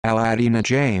Aladina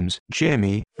James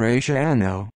Jimmy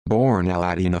Fratianno, born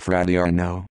Aladina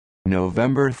Fratianno,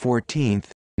 November 14,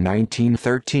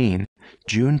 1913,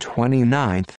 June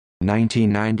 29,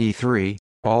 1993,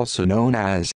 also known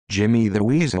as Jimmy the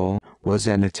Weasel, was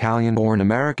an Italian-born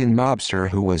American mobster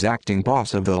who was acting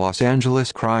boss of the Los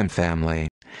Angeles crime family.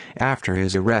 After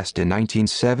his arrest in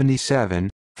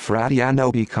 1977,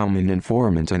 Fratianno became an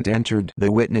informant and entered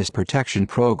the Witness Protection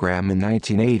Program in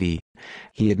 1980.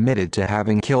 He admitted to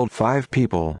having killed 5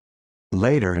 people.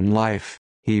 Later in life,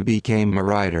 he became a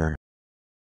writer.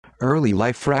 Early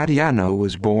life. Fratianno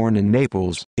was born in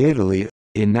Naples, Italy,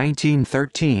 in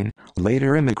 1913,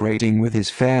 later immigrating with his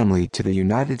family to the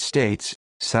United States,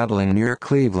 settling near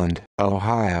Cleveland,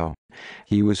 Ohio.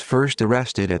 He was first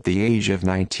arrested at the age of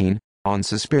 19, on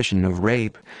suspicion of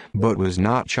rape, but was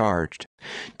not charged.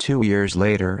 2 years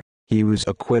later, he was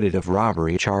acquitted of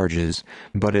robbery charges,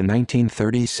 but in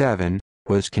 1937,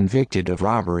 was convicted of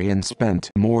robbery and spent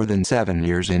more than 7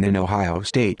 years in an Ohio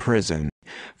State prison.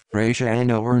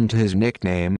 Fratianno earned his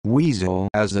nickname Weasel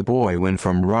as a boy when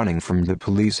running from the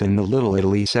police in the Little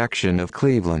Italy section of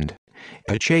Cleveland.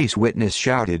 A chase witness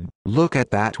shouted, "Look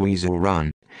at that weasel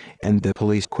run!" and the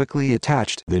police quickly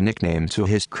attached the nickname to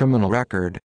his criminal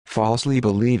record, falsely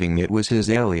believing it was his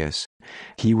alias.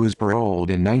 He was paroled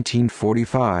in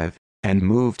 1945, and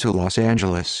moved to Los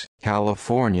Angeles,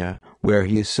 California, where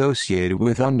he associated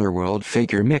with underworld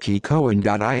figure Mickey Cohen.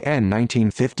 In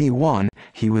 1951,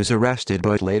 he was arrested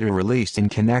but later released in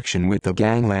connection with the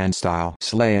gangland-style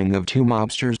slaying of 2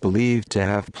 mobsters believed to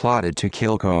have plotted to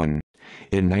kill Cohen.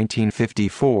 In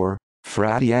 1954,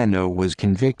 Fratianno was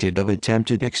convicted of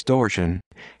attempted extortion.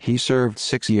 He served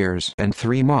 6 years and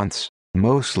 3 months,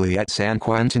 mostly at San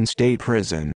Quentin State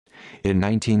Prison. In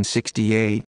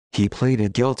 1968, he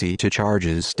pleaded guilty to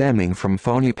charges stemming from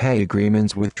phony pay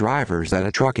agreements with drivers at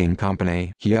a trucking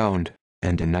company he owned,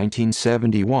 and in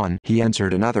 1971 he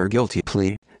entered another guilty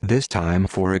plea, this time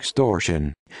for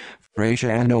extortion.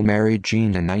 Fratianno married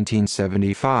Jean in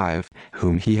 1975,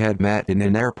 whom he had met in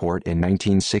an airport in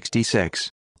 1966.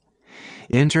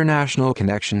 International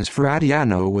connections.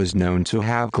 Fratianno was known to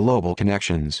have global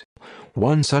connections.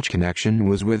 One such connection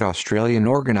was with Australian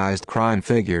organized crime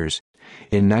figures.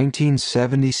 In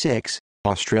 1976,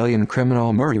 Australian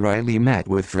criminal Murray Riley met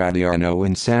with Fratianno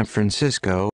in San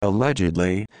Francisco,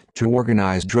 allegedly, to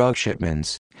organize drug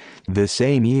shipments. The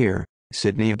same year,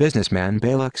 Sydney businessman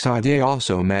Balak Saideh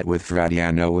also met with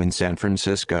Fratianno in San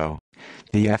Francisco.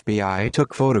 The FBI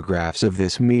took photographs of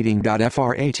this meeting.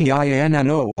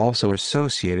 Fratianno also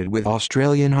associated with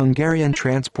Australian-Hungarian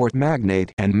transport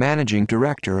magnate and managing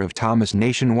director of Thomas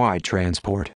Nationwide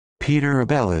Transport, Peter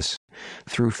Abellis.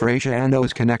 Through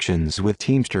Fratianno's connections with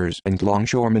Teamsters and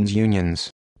longshoremen's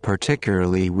unions,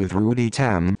 particularly with Rudy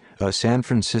Tam, a San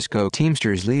Francisco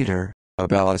Teamsters leader,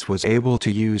 Abellis was able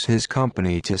to use his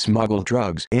company to smuggle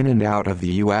drugs in and out of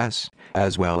the U.S.,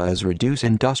 as well as reduce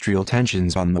industrial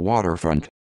tensions on the waterfront.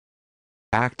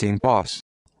 Acting boss.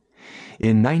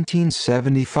 In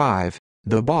 1975,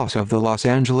 the boss of the Los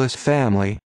Angeles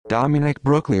family, Dominic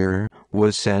Brooklier,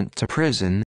 was sent to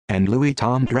prison, and Louis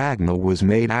Tom Dragnel was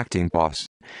made acting boss.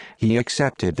 He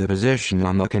accepted the position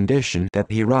on the condition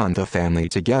that he run the family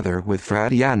together with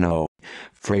Fratianno.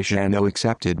 Fratianno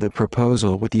accepted the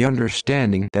proposal with the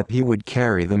understanding that he would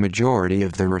carry the majority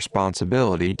of the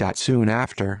responsibility. Soon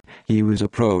after, he was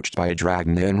approached by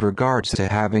Dragnel in regards to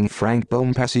having Frank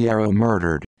Bompasiero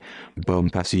murdered.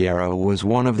 Bompasiero was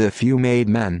one of the few made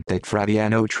men that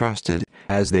Fratianno trusted,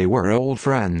 as they were old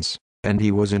friends, and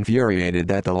he was infuriated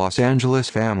that the Los Angeles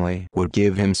family would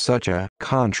give him such a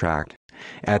contract.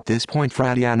 At this point,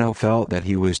 Fratianno felt that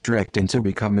he was tricked into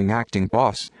becoming acting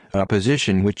boss, a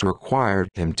position which required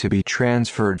him to be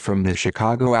transferred from the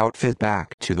Chicago outfit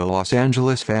back to the Los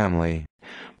Angeles family.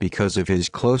 Because of his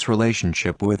close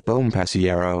relationship with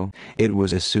Bompasiero, it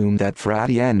was assumed that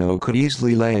Fratianno could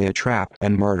easily lay a trap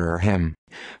and murder him.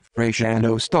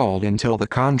 Fratianno stalled until the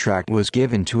contract was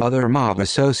given to other mob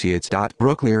associates.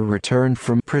 Brooklier returned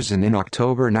from prison in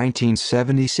October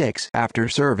 1976 after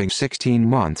serving 16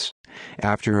 months.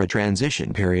 After a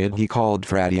transition period, he called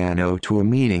Fratianno to a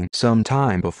meeting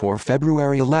sometime before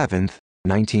February 11,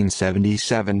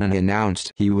 1977, and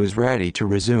announced he was ready to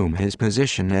resume his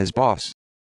position as boss.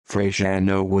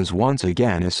 Fratianno was once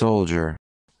again a soldier.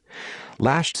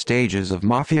 Last stages of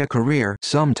Mafia career.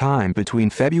 Sometime between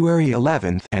February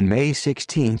 11 and May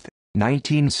 16,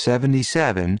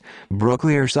 1977,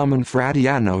 Brooklier summoned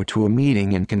Fratianno to a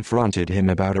meeting and confronted him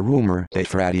about a rumor that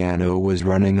Fratianno was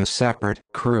running a separate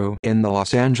crew in the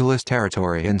Los Angeles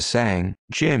territory and saying,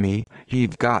 "Jimmy,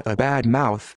 you've got a bad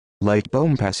mouth, like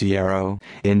Bompasiero."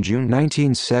 In June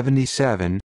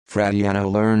 1977, Fratianno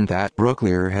learned that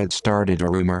Brooklier had started a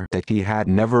rumor that he had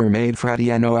never made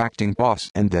Fratianno acting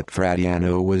boss and that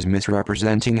Fratianno was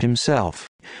misrepresenting himself.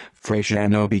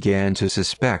 Fratianno began to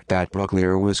suspect that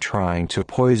Brooklier was trying to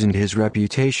poison his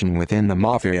reputation within the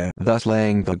Mafia, thus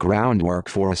laying the groundwork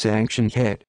for a sanctioned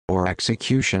hit, or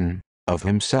execution, of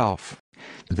himself.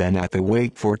 Then at the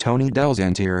wake for Tony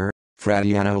Delzentier,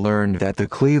 Fratianno learned that the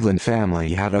Cleveland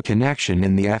family had a connection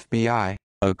in the FBI,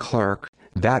 a clerk,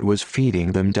 that was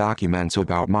feeding them documents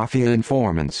about Mafia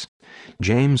informants.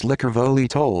 James Lickervoli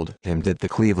told him that the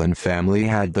Cleveland family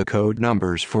had the code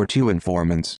numbers for 2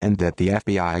 informants and that the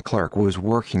FBI clerk was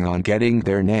working on getting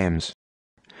their names.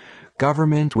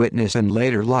 Government witness and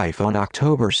later life. On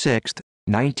October 6,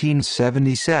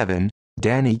 1977,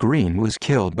 Danny Green was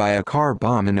killed by a car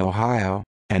bomb in Ohio,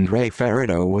 and Ray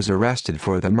Ferrito was arrested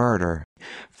for the murder.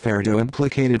 Ferrito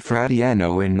implicated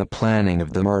Fratianno in the planning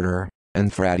of the murder,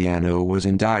 and Fratianno was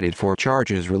indicted for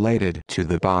charges related to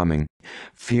the bombing.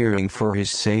 Fearing for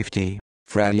his safety,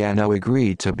 Fratianno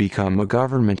agreed to become a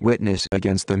government witness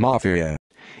against the Mafia.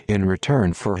 In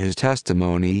return for his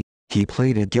testimony, he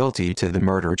pleaded guilty to the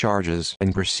murder charges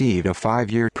and received a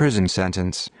 5-year prison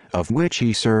sentence, of which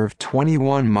he served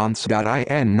 21 months. In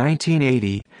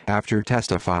 1980, after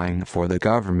testifying for the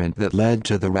government that led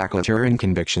to the racketeering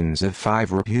convictions of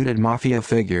 5 reputed Mafia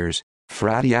figures,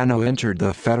 Fratianno entered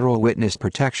the Federal Witness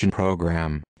Protection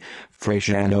Program.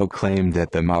 Fratianno claimed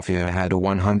that the Mafia had a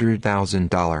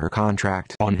 $100,000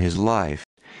 contract on his life.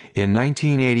 In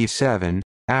 1987,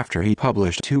 after he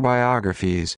published 2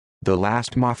 biographies, The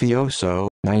Last Mafioso,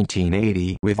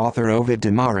 1980, with author Ovid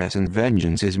Damaris, and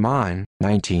Vengeance Is Mine,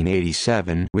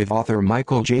 1987, with author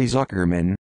Michael J.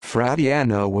 Zuckerman,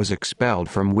 Fratianno was expelled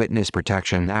from witness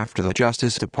protection after the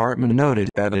Justice Department noted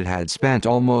that it had spent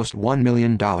almost $1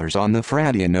 million on the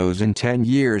Fratiannos in 10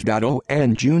 years.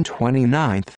 On June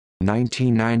 29,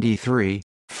 1993,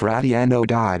 Fratianno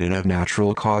died of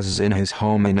natural causes in his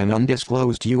home in an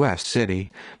undisclosed U.S. city,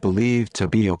 believed to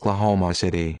be Oklahoma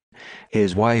City.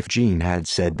 His wife Jean had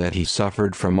said that he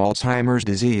suffered from Alzheimer's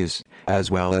disease,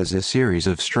 as well as a series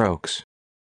of strokes.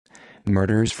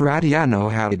 Murders.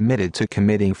 Fratianno had admitted to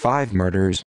committing 5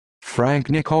 murders. Frank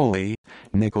Nicoli.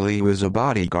 Nicoli was a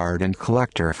bodyguard and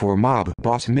collector for mob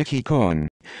boss Mickey Cohn.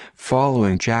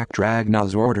 Following Jack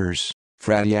Dragna's orders,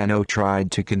 Fratianno tried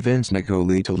to convince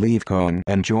Nicoli to leave Cohn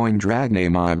and join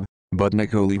Dragna mob, but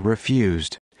Nicoli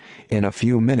refused. In a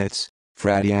few minutes,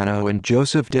 Fratianno and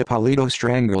Joseph DiPolito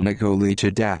strangled Nicoli to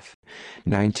death.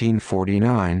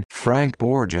 1949. Frank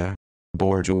Borgia.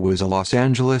 Borgia was a Los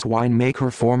Angeles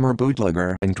winemaker, former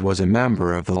bootlegger, and was a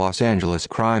member of the Los Angeles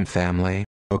crime family,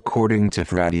 according to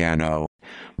Fratianno.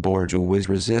 Borgia was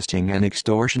resisting an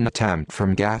extortion attempt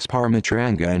from Gaspar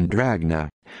Matranga and Dragna.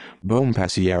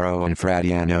 Bompasiero and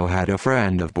Fratianno had a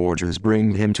friend of Borgia's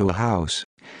bring him to a house.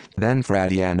 Then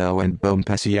Fratianno and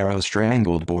Bompasiero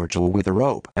strangled Borgia with a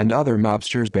rope, and other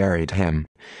mobsters buried him.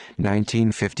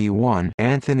 1951.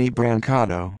 Anthony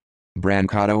Brancato.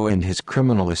 Brancato and his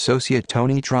criminal associate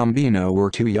Tony Trombino were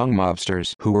 2 young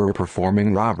mobsters who were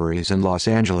performing robberies in Los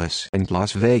Angeles and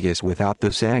Las Vegas without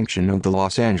the sanction of the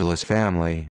Los Angeles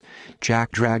family.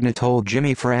 Jack Dragna told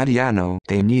Jimmy Fratianno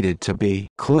they needed to be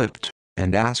clipped,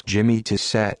 and asked Jimmy to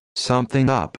set something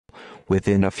up.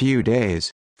 Within a few days,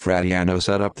 Fratianno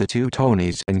set up the 2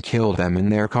 Tonys and killed them in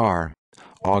their car.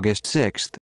 August 6,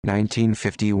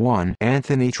 1951.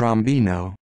 Anthony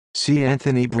Trombino. See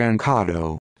Anthony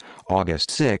Brancato. August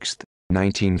 6,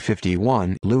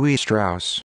 1951. Louis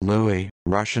Strauss. Louis,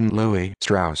 Russian Louis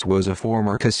Strauss, was a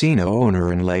former casino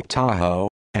owner in Lake Tahoe,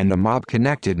 and a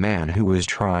mob-connected man who was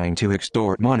trying to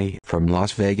extort money from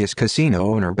Las Vegas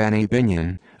casino owner Benny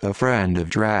Binion, a friend of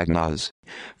Dragna's.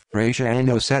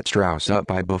 Fratianno set Strauss up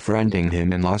by befriending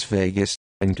him in Las Vegas,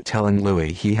 and telling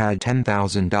Louis he had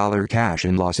 $10,000 cash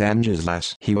in Los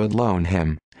Angeles he would loan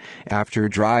him. After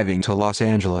driving to Los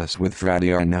Angeles with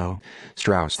Fratianno,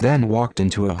 Strauss then walked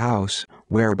into a house,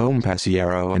 where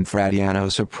Bompasiero and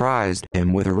Fratianno surprised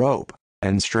him with a rope,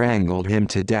 and strangled him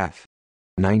to death.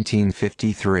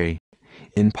 1953.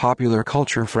 In popular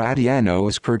culture, Fratianno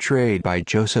is portrayed by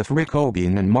Joseph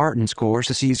Riccobene in Martin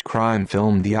Scorsese's crime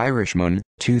film The Irishman,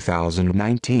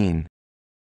 2019.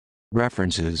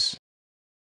 References.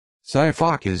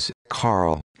 Sifakis,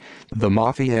 Carl. The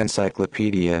Mafia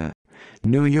Encyclopedia.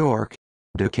 New York,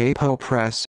 Da Capo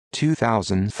Press,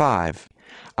 2005.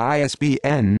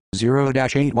 ISBN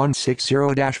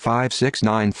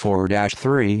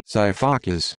 0-8160-5694-3.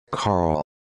 Sifakis, Carl.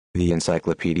 The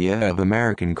Encyclopedia of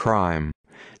American Crime.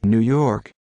 New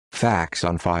York. Facts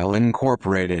on File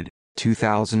Incorporated,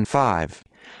 2005.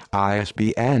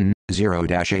 ISBN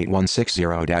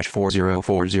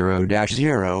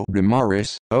 0-8160-4040-0.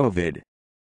 Damaris, Ovid.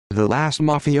 The Last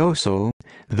Mafioso,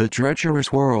 The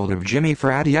Treacherous World of Jimmy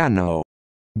Fratianno.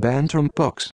 Bantam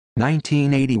Books,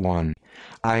 1981.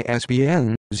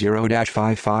 ISBN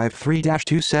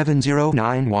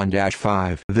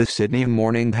 0-553-27091-5. The Sydney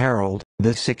Morning Herald,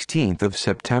 the 16th of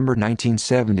September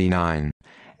 1979.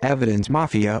 Evidence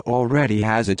Mafia already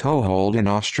has a toehold in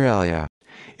Australia.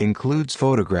 Includes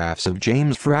photographs of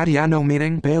James Fratianno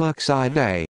meeting Balak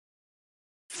Side.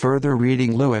 Further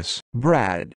reading: Lewis,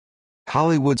 Brad.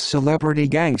 Hollywood Celebrity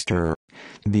Gangster.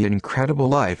 The Incredible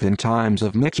Life and Times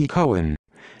of Mickey Cohen.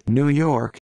 New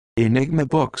York: Enigma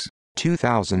Books,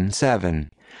 2007.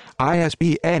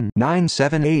 ISBN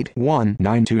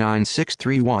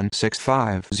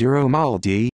 978-1-929-631-650.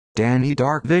 Maldi, Danny.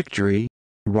 Dark Victory.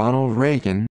 Ronald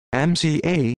Reagan,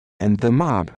 MCA, and the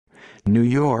Mob. New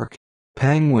York: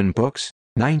 Penguin Books,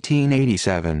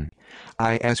 1987.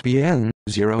 ISBN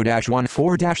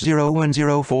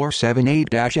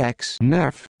 0-14-010478-X.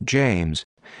 Neff, James.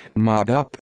 Mod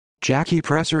Up. Jackie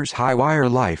Presser's High Wire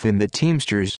Life in the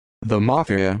Teamsters, the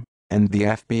Mafia, and the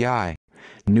FBI.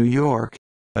 New York: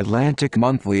 Atlantic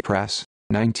Monthly Press,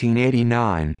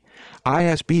 1989.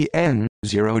 ISBN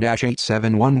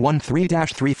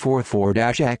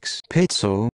 0-87113-344-X.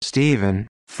 Pitzel, Stephen,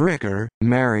 Fricker,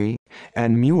 Mary,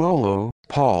 and Muolo,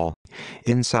 Paul.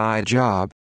 Inside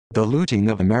Job. The Looting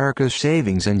of America's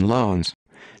Savings and Loans.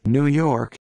 New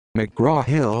York: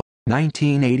 McGraw-Hill,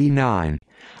 1989.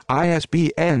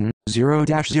 ISBN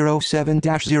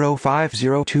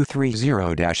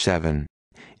 0-07-050230-7.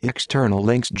 External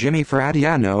links: Jimmy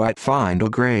Fratianno at Find a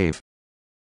Grave.